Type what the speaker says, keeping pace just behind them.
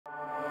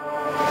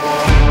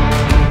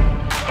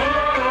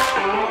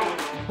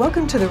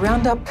Welcome to the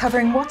Roundup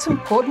covering what's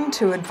important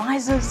to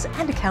advisors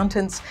and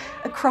accountants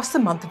across the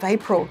month of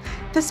April.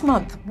 This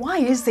month, why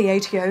is the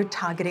ATO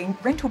targeting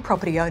rental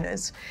property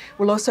owners?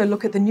 We'll also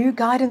look at the new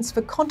guidance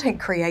for content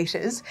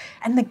creators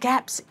and the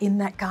gaps in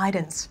that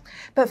guidance.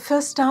 But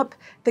first up,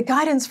 the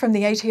guidance from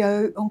the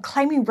ATO on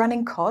claiming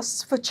running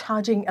costs for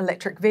charging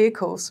electric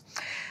vehicles.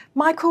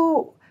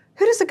 Michael,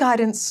 who does the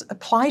guidance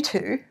apply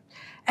to?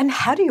 And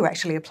how do you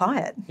actually apply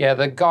it? Yeah,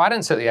 the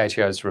guidance that the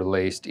ATO has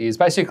released is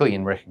basically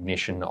in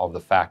recognition of the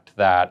fact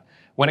that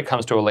when it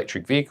comes to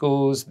electric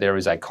vehicles, there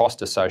is a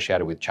cost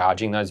associated with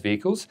charging those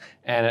vehicles,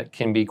 and it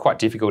can be quite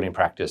difficult in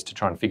practice to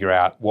try and figure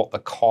out what the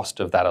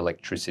cost of that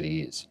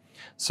electricity is.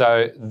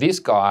 So this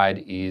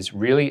guide is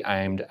really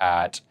aimed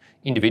at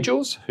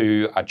individuals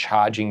who are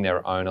charging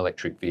their own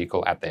electric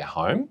vehicle at their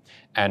home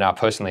and are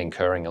personally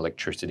incurring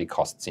electricity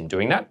costs in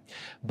doing that.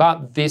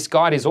 But this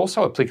guide is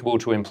also applicable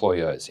to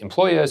employers.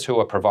 Employers who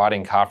are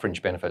providing car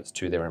fringe benefits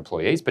to their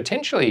employees,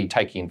 potentially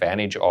taking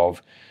advantage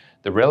of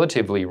the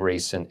relatively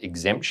recent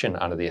exemption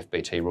under the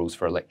FBT rules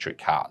for electric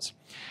cars.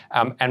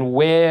 And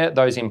where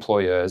those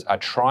employers are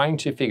trying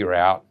to figure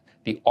out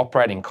the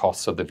operating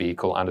costs of the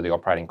vehicle under the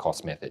operating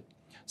cost method.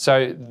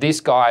 So this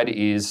guide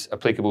is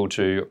applicable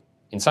to,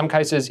 in some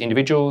cases,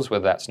 individuals,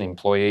 whether that's an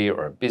employee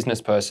or a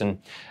business person,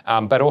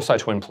 but also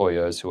to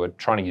employers who are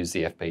trying to use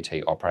the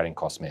FBT operating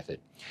cost method.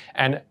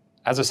 And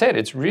as I said,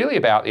 it's really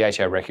about the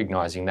ATO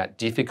recognising that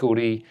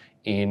difficulty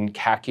in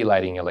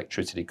calculating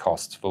electricity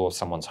costs for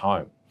someone's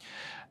home.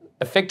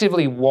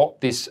 Effectively, what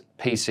this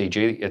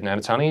PCG, and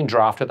it's only in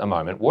draft at the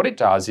moment, what it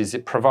does is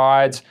it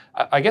provides,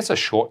 I guess, a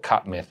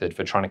shortcut method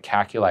for trying to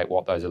calculate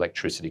what those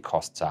electricity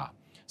costs are.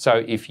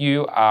 So if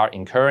you are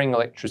incurring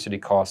electricity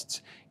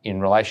costs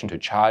in relation to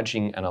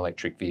charging an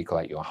electric vehicle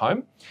at your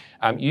home,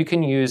 you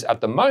can use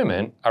at the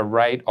moment a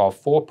rate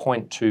of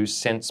 4.2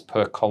 cents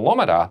per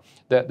kilometre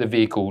that the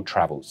vehicle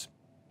travels.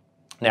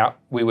 Now,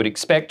 we would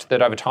expect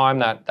that over time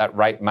that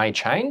rate may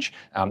change.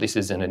 This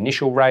is an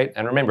initial rate,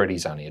 and remember it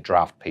is only a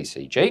draft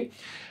PCG.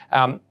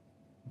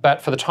 But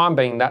for the time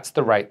being, that's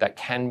the rate that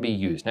can be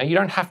used. Now, you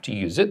don't have to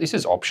use it. This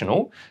is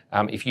optional.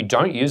 If you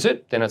don't use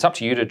it, then it's up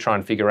to you to try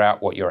and figure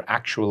out what your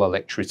actual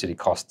electricity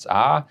costs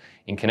are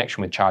in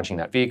connection with charging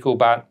that vehicle.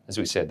 But as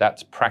we said,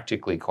 that's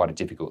practically quite a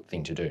difficult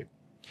thing to do.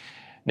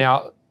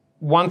 Now,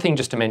 one thing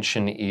just to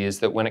mention is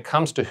that when it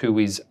comes to who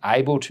is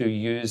able to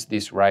use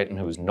this rate and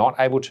who is not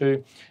able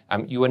to,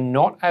 you are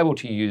not able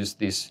to use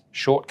this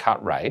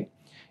shortcut rate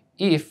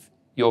if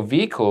your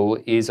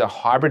vehicle is a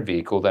hybrid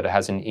vehicle that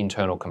has an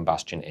internal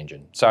combustion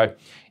engine. So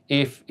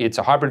if it's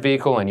a hybrid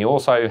vehicle and you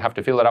also have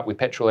to fill it up with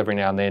petrol every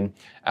now and then,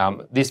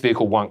 this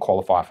vehicle won't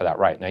qualify for that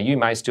rate. Now, you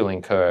may still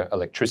incur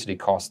electricity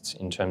costs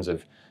in terms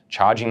of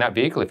charging that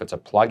vehicle if it's a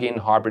plug-in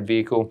hybrid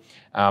vehicle,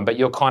 but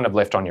you're kind of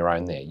left on your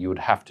own there. You would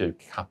have to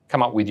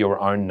come up with your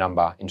own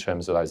number in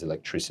terms of those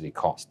electricity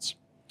costs.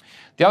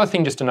 The other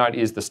thing just to note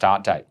is the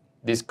start date.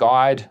 This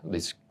guide,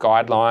 this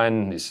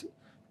guideline, this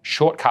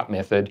shortcut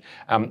method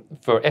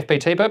for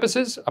FBT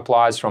purposes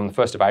applies from the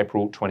 1st of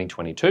April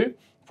 2022.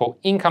 For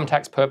income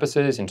tax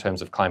purposes, in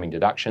terms of claiming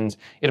deductions,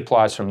 it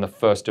applies from the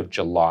 1st of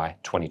July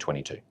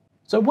 2022.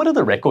 So what are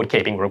the record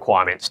keeping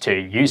requirements to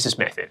use this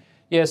method?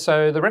 Yeah,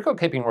 so the record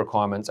keeping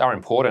requirements are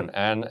important,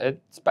 and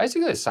it's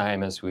basically the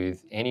same as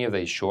with any of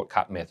these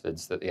shortcut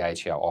methods that the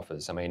ATO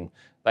offers. I mean,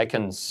 they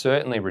can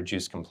certainly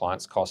reduce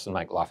compliance costs and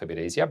make life a bit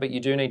easier, but you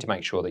do need to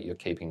make sure that you're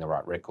keeping the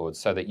right records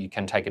so that you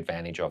can take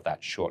advantage of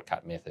that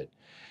shortcut method.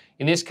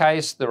 In this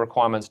case, the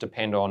requirements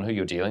depend on who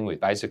you're dealing with,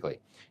 basically.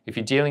 If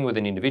you're dealing with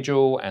an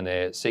individual and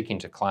they're seeking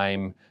to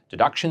claim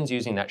deductions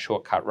using that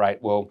shortcut rate,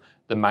 well,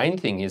 the main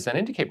thing is they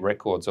need to keep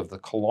records of the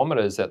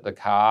kilometres that the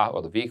car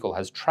or the vehicle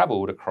has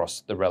travelled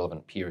across the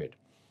relevant period.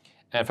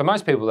 And for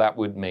most people, that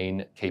would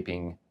mean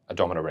keeping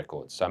odometer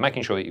records. So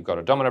making sure that you've got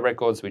odometer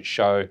records which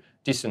show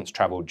distance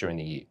travelled during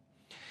the year.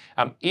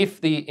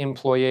 If the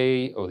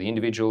employee or the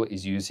individual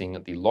is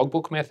using the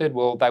logbook method,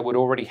 well, they would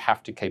already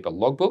have to keep a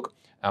logbook,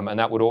 and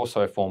that would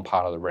also form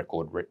part of the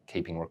record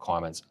keeping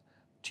requirements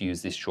to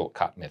use this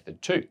shortcut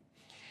method too.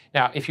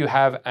 Now, if you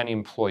have an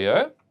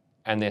employer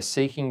and they're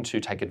seeking to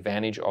take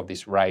advantage of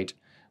this rate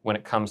when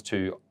it comes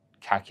to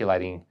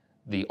calculating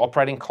the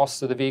operating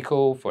costs of the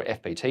vehicle for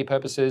FBT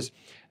purposes,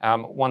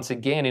 once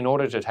again, in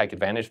order to take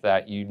advantage of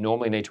that, you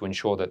normally need to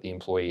ensure that the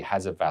employee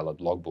has a valid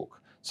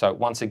logbook. So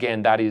once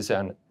again, that is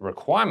a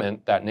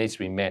requirement that needs to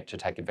be met to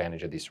take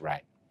advantage of this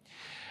rate.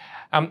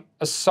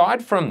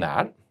 Aside from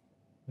that,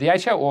 the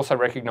ATO also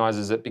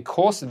recognises that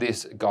because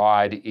this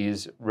guide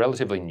is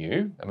relatively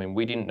new, I mean,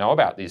 we didn't know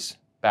about this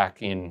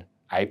back in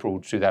April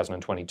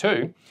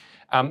 2022,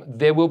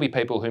 there will be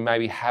people who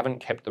maybe haven't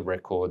kept the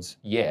records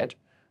yet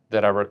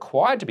that are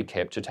required to be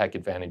kept to take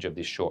advantage of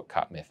this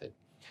shortcut method.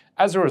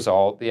 As a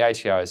result, the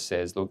ATO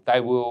says, look,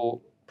 they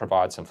will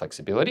provide some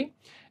flexibility.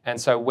 And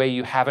so where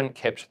you haven't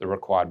kept the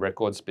required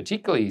records,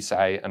 particularly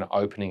say an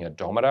opening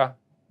odometer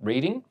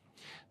reading,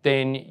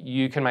 then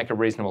you can make a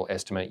reasonable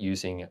estimate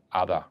using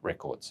other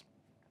records.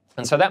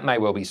 And so that may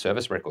well be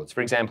service records.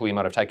 For example, you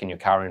might have taken your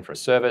car in for a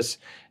service,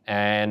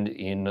 and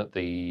in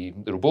the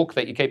little book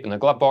that you keep in the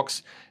glove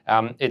box,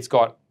 it's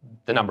got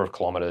the number of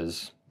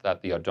kilometres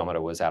that the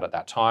odometer was at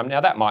that time.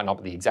 Now, that might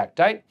not be the exact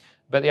date,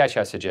 but the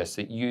ATO suggests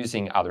that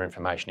using other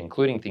information,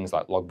 including things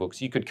like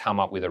logbooks, you could come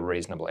up with a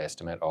reasonable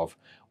estimate of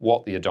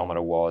what the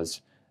odometer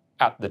was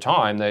at the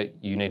time that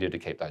you needed to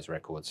keep those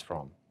records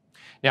from.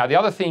 Now, the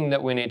other thing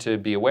that we need to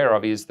be aware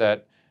of is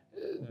that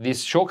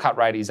this shortcut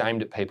rate is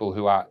aimed at people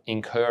who are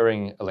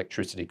incurring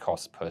electricity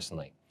costs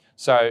personally.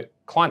 So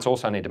clients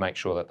also need to make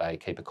sure that they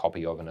keep a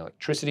copy of an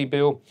electricity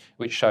bill,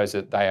 which shows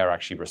that they are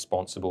actually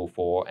responsible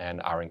for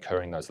and are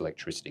incurring those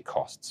electricity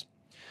costs.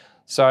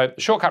 So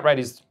the shortcut rate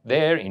is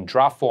there in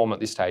draft form at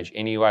this stage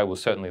anyway. We'll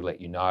certainly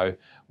let you know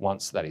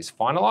once that is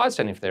finalised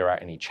and if there are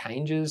any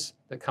changes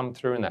that come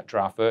through in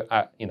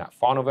that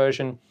final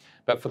version.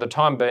 But for the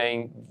time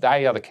being,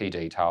 they are the key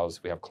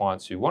details. We have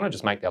clients who want to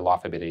just make their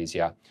life a bit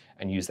easier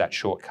and use that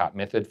shortcut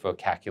method for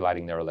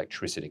calculating their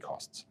electricity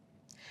costs.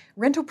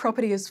 Rental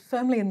property is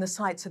firmly in the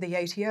sights of the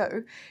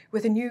ATO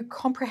with a new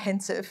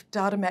comprehensive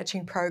data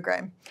matching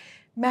program.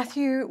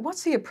 Matthew,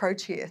 what's the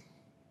approach here?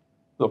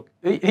 Look,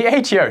 the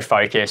ATO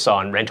focus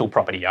on rental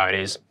property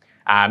owners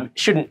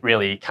shouldn't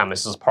really come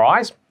as a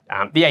surprise.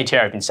 The ATO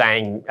have been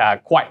saying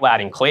quite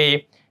loud and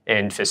clear,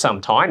 and for some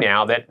time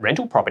now, that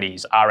rental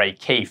properties are a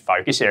key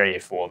focus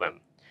area for them.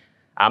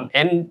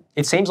 And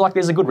it seems like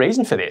there's a good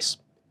reason for this.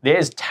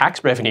 There's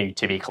tax revenue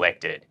to be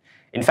collected.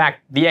 In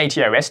fact, the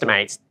ATO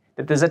estimates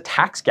that there's a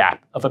tax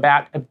gap of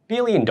about $1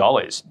 billion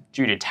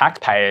due to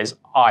taxpayers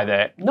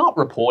either not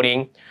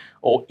reporting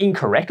or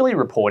incorrectly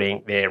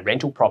reporting their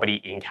rental property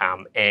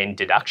income and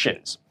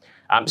deductions.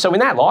 So in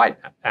that light,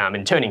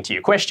 and turning to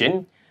your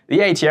question,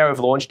 the ATO have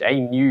launched a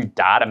new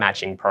data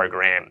matching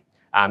program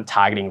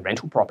targeting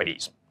rental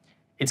properties.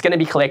 It's going to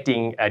be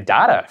collecting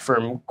data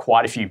from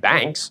quite a few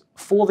banks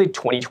for the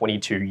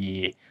 2022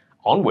 year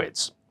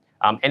onwards.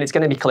 And it's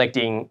going to be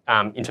collecting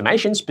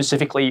information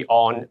specifically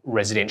on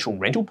residential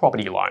rental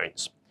property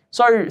loans.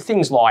 So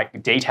things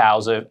like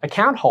details of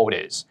account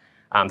holders,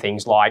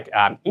 things like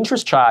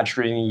interest charged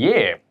during the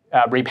year,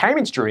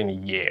 repayments during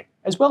the year,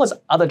 as well as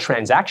other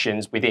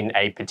transactions within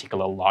a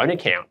particular loan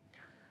account.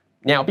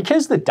 Now,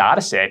 because the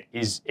data set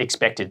is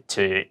expected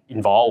to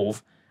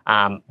involve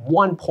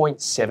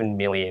 1.7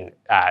 million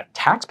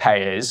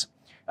taxpayers,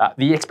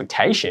 the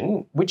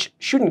expectation, which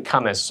shouldn't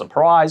come as a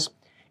surprise,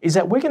 is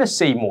that we're going to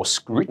see more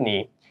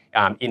scrutiny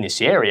in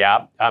this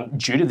area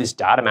due to this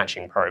data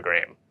matching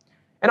program.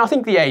 And I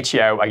think the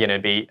ATO are going to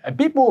be a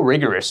bit more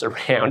rigorous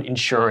around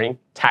ensuring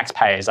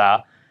taxpayers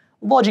are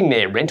lodging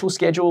their rental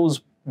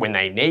schedules when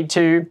they need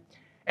to.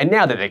 And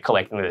now that they're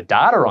collecting the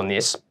data on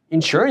this,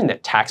 ensuring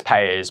that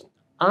taxpayers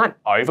aren't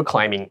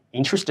overclaiming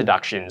interest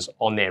deductions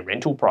on their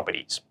rental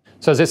properties.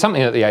 So is there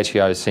something that the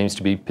ATO seems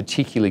to be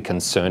particularly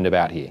concerned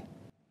about here?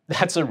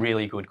 That's a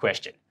really good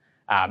question.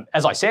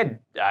 As I said,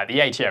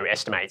 the ATO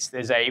estimates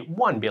there's a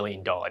 $1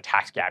 billion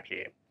tax gap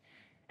here.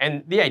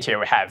 And the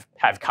ATO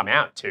have come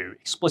out to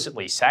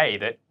explicitly say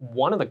that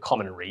one of the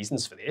common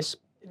reasons for this,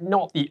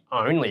 not the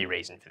only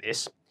reason for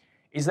this,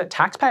 is that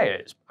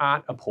taxpayers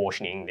aren't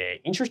apportioning their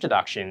interest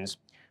deductions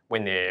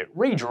when they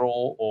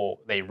redraw or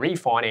they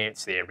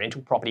refinance their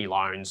rental property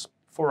loans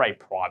for a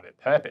private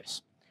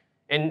purpose.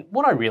 And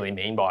what I really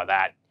mean by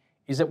that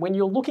is that when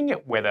you're looking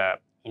at whether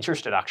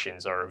interest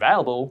deductions are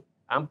available,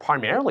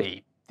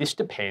 primarily this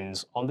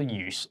depends on the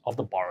use of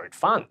the borrowed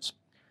funds.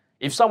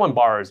 If someone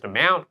borrows an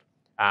amount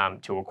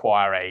to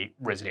acquire a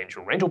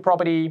residential rental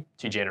property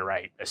to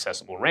generate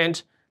assessable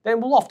rent,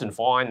 then we'll often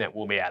find that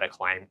we'll be able to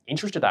claim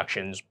interest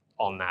deductions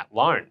on that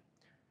loan.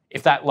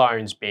 If that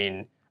loan's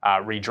been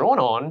redrawn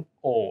on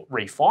or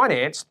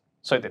refinanced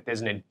so that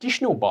there's an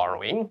additional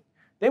borrowing,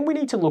 then we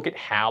need to look at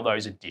how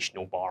those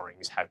additional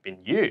borrowings have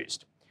been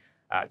used.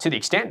 To the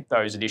extent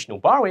those additional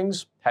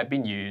borrowings have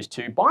been used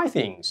to buy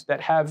things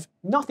that have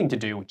nothing to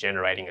do with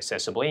generating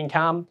assessable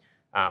income,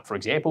 for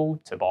example,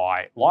 to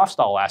buy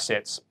lifestyle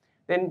assets,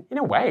 then in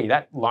a way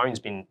that loan's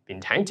been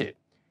tainted.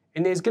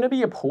 And there's going to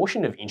be a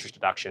portion of interest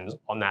deductions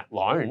on that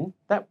loan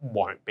that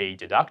won't be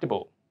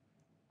deductible.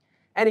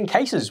 And in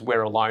cases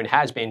where a loan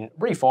has been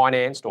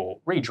refinanced or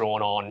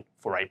redrawn on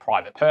for a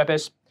private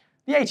purpose,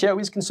 the ATO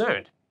is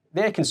concerned.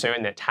 They're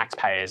concerned that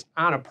taxpayers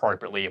aren't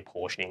appropriately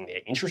apportioning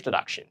their interest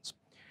deductions.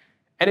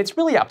 And it's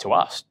really up to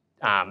us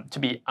to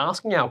be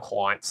asking our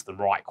clients the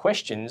right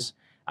questions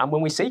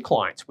when we see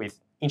clients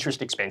with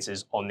interest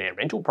expenses on their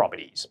rental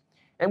properties.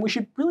 And we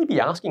should really be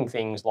asking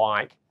things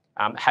like,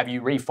 have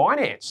you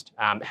refinanced?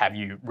 Have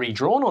you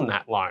redrawn on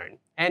that loan?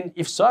 And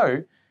if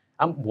so,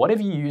 what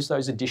have you used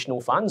those additional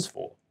funds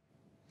for?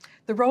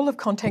 The role of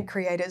content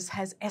creators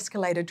has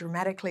escalated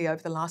dramatically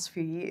over the last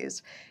few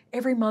years.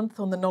 Every month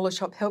on the Knowledge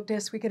Shop Help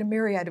Desk, we get a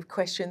myriad of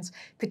questions,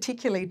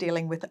 particularly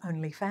dealing with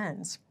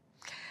OnlyFans.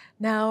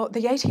 Now,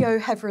 the ATO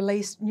have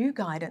released new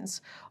guidance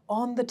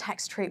on the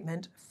tax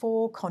treatment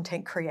for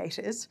content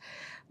creators.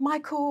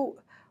 Michael,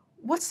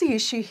 what's the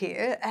issue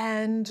here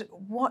and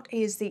what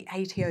is the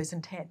ATO's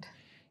intent?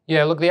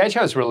 Yeah, look, the ATO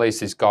has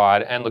released this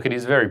guide, and look, it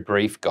is a very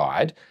brief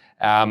guide.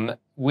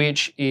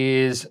 which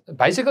is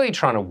basically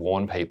trying to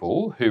warn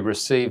people who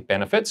receive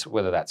benefits,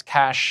 whether that's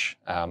cash,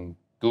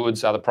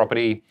 goods, other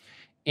property,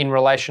 in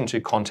relation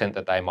to content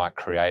that they might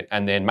create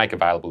and then make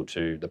available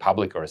to the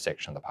public or a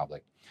section of the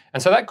public.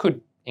 And so that could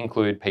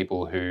include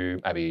people who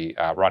may be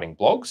writing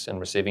blogs and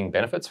receiving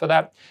benefits for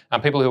that,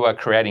 people who are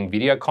creating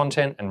video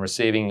content and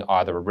receiving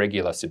either a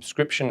regular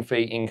subscription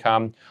fee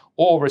income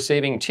or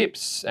receiving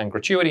tips and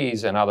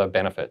gratuities and other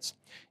benefits.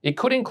 It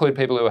could include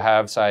people who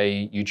have,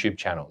 say, YouTube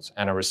channels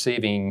and are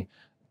receiving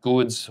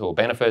goods or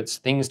benefits,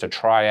 things to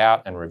try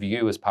out and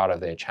review as part of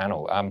their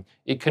channel.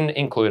 It can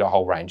include a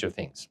whole range of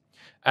things.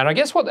 And I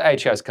guess what the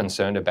ATO is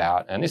concerned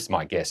about, and this is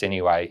my guess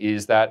anyway,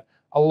 is that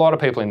a lot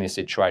of people in this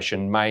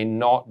situation may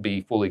not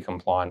be fully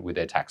compliant with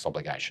their tax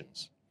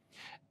obligations.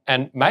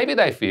 And maybe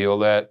they feel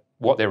that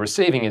what they're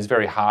receiving is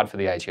very hard for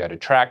the ATO to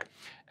track,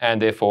 and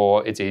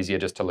therefore it's easier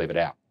just to leave it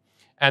out.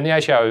 And the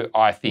ATO,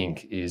 I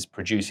think, is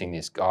producing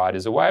this guide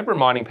as a way of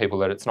reminding people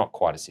that it's not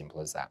quite as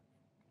simple as that.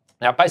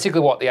 Now,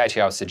 basically what the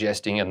ATO is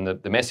suggesting, and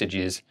the message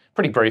is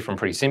pretty brief and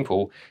pretty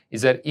simple,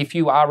 is that if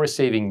you are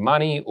receiving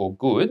money or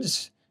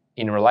goods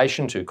in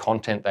relation to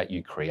content that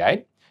you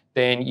create,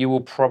 then you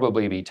will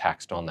probably be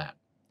taxed on that.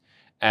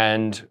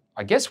 And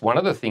I guess one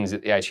of the things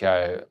that the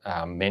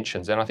ATO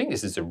mentions, and I think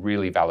this is a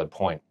really valid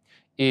point,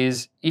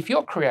 is if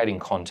you're creating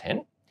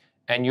content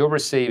and you're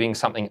receiving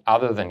something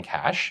other than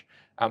cash,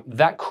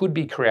 that could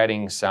be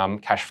creating some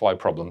cash flow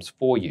problems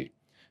for you.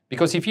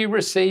 Because if you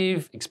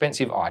receive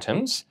expensive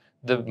items,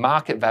 the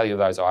market value of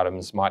those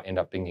items might end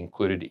up being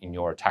included in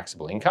your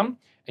taxable income,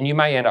 and you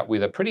may end up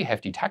with a pretty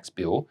hefty tax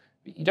bill,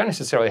 but you don't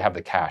necessarily have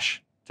the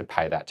cash to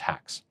pay that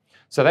tax.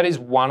 So that is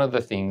one of the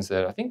things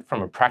that I think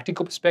from a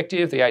practical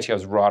perspective, the ATO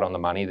is right on the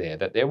money there,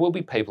 that there will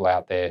be people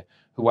out there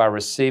who are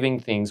receiving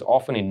things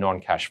often in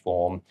non-cash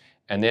form,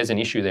 and there's an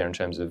issue there in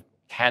terms of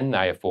can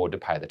they afford to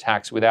pay the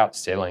tax without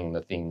selling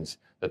the things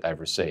that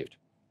they've received.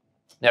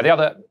 Now, the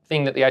other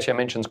thing that the ATO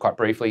mentions quite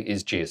briefly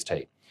is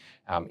GST.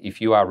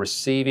 If you are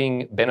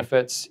receiving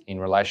benefits in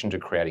relation to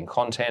creating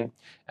content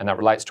and that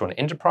relates to an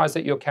enterprise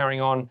that you're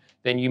carrying on,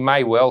 then you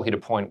may well hit a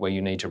point where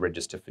you need to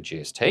register for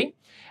GST.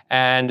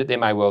 And there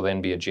may well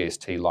then be a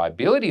GST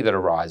liability that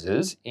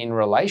arises in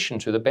relation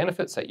to the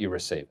benefits that you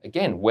receive.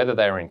 Again, whether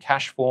they're in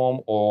cash form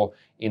or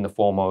in the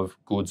form of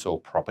goods or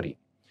property.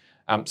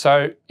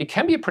 So it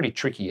can be a pretty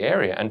tricky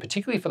area, and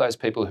particularly for those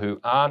people who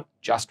aren't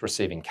just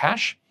receiving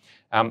cash,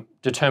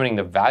 determining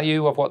the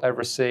value of what they've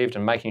received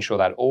and making sure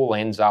that all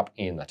ends up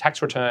in the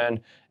tax return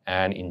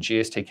and in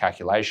GST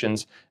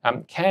calculations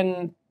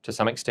can, to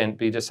some extent,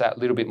 be just a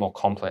little bit more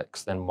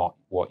complex than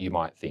what you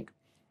might think.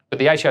 But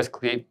the ATO's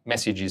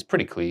message is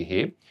pretty clear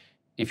here.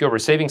 If you're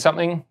receiving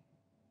something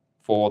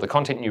for the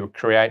content you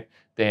create,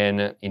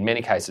 then in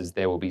many cases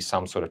there will be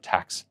some sort of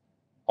tax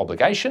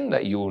obligation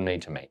that you will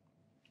need to meet.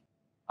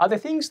 Are there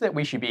things that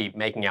we should be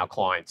making our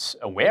clients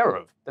aware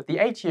of that the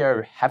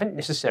ATO haven't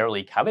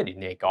necessarily covered in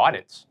their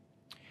guidance?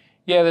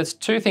 Yeah, there's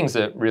two things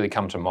that really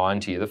come to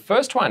mind here. The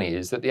first one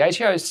is that the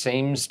ATO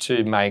seems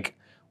to make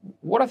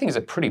what I think is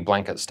a pretty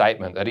blanket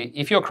statement that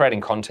if you're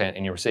creating content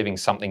and you're receiving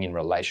something in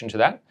relation to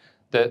that,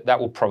 that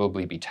will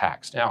probably be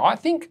taxed. Now, I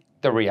think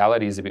the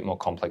reality is a bit more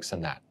complex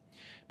than that.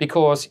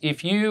 Because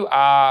if you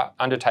are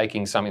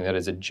undertaking something that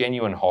is a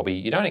genuine hobby,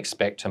 you don't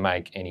expect to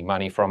make any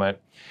money from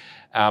it,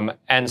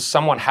 and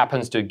someone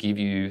happens to give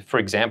you, for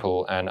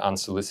example, an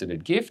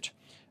unsolicited gift,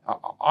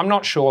 I'm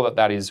not sure that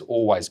that is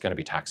always going to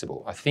be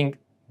taxable. I think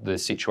the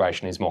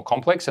situation is more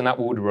complex and that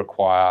would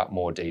require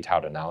more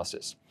detailed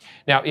analysis.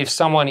 Now, if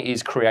someone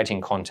is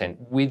creating content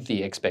with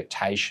the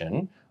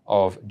expectation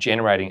of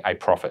generating a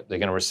profit, they're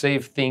going to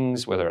receive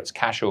things, whether it's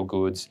cash or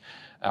goods,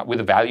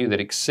 with a value that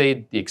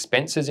exceed the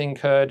expenses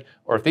incurred,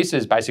 or if this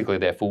is basically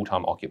their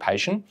full-time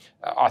occupation,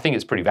 I think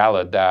it's pretty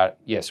valid that,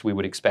 yes, we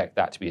would expect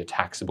that to be a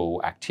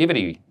taxable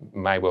activity,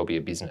 may well be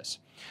a business.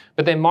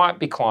 But there might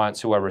be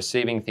clients who are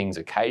receiving things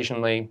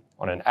occasionally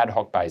on an ad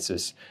hoc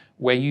basis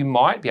where you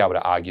might be able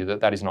to argue that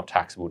that is not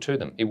taxable to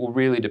them. It will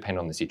really depend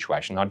on the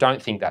situation. I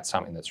don't think that's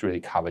something that's really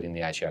covered in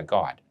the ATO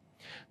guide.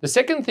 The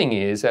second thing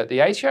is that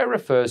the ATO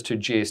refers to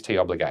GST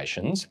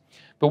obligations,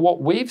 but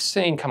what we've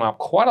seen come up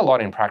quite a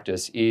lot in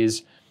practice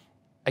is,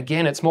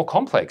 again, it's more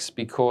complex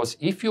because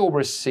if you're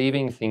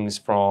receiving things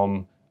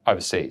from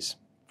overseas,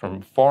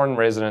 from foreign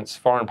residents,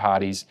 foreign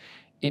parties,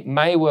 it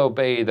may well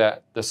be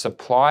that the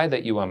supply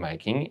that you are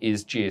making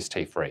is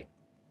GST free.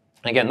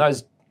 Again,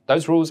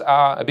 those rules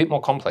are a bit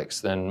more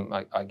complex than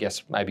I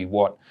guess maybe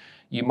what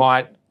you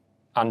might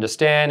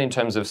understand in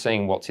terms of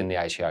seeing what's in the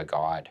ATO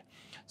guide.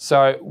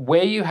 So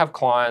where you have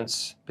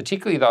clients,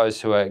 particularly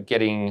those who are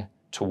getting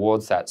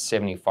towards that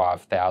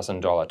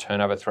 $75,000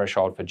 turnover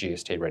threshold for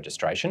GST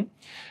registration,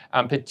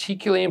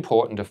 particularly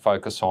important to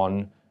focus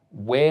on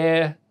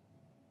where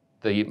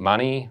the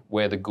money,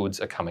 where the goods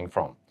are coming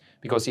from.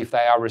 Because if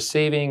they are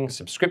receiving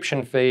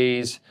subscription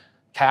fees,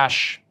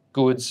 cash,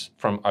 goods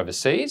from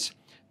overseas,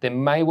 there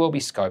may well be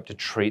scope to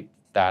treat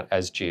that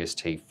as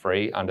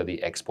GST-free under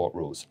the export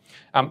rules.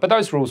 But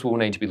those rules will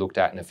need to be looked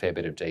at in a fair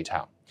bit of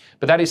detail.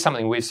 But that is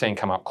something we've seen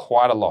come up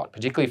quite a lot,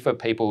 particularly for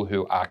people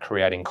who are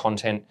creating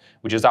content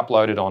which is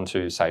uploaded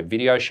onto, say,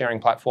 video sharing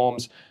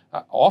platforms.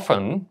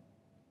 Often,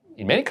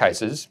 in many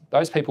cases,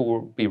 those people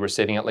will be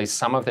receiving at least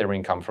some of their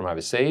income from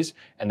overseas,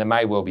 and there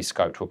may well be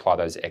scope to apply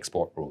those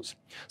export rules.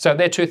 So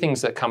they're two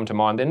things that come to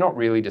mind. They're not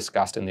really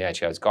discussed in the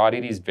ATO's guide.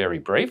 It is very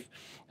brief,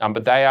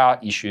 but they are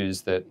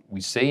issues that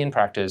we see in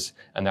practice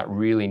and that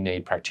really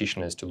need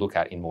practitioners to look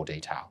at in more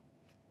detail.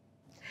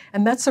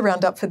 And that's the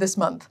roundup for this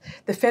month.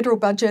 The federal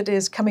budget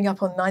is coming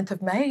up on 9th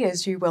of May,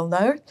 as you well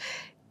know.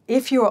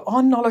 If you're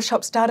on Knowledge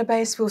Shop's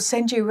database, we'll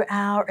send you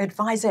our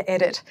advisor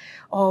edit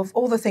of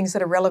all the things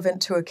that are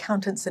relevant to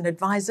accountants and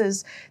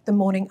advisors the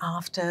morning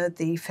after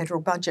the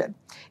federal budget.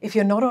 If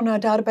you're not on our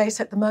database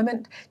at the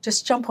moment,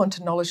 just jump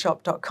onto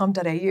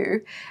knowledgeshop.com.au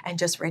and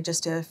just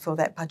register for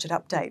that budget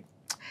update.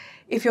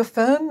 If your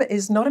firm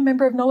is not a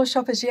member of Knowledge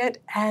Shop as yet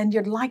and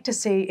you'd like to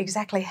see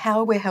exactly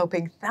how we're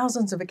helping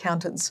thousands of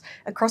accountants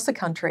across the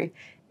country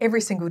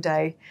every single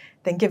day,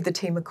 then give the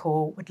team a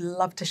call. We'd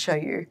love to show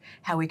you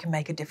how we can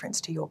make a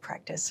difference to your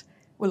practice.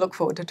 We'll look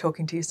forward to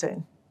talking to you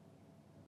soon.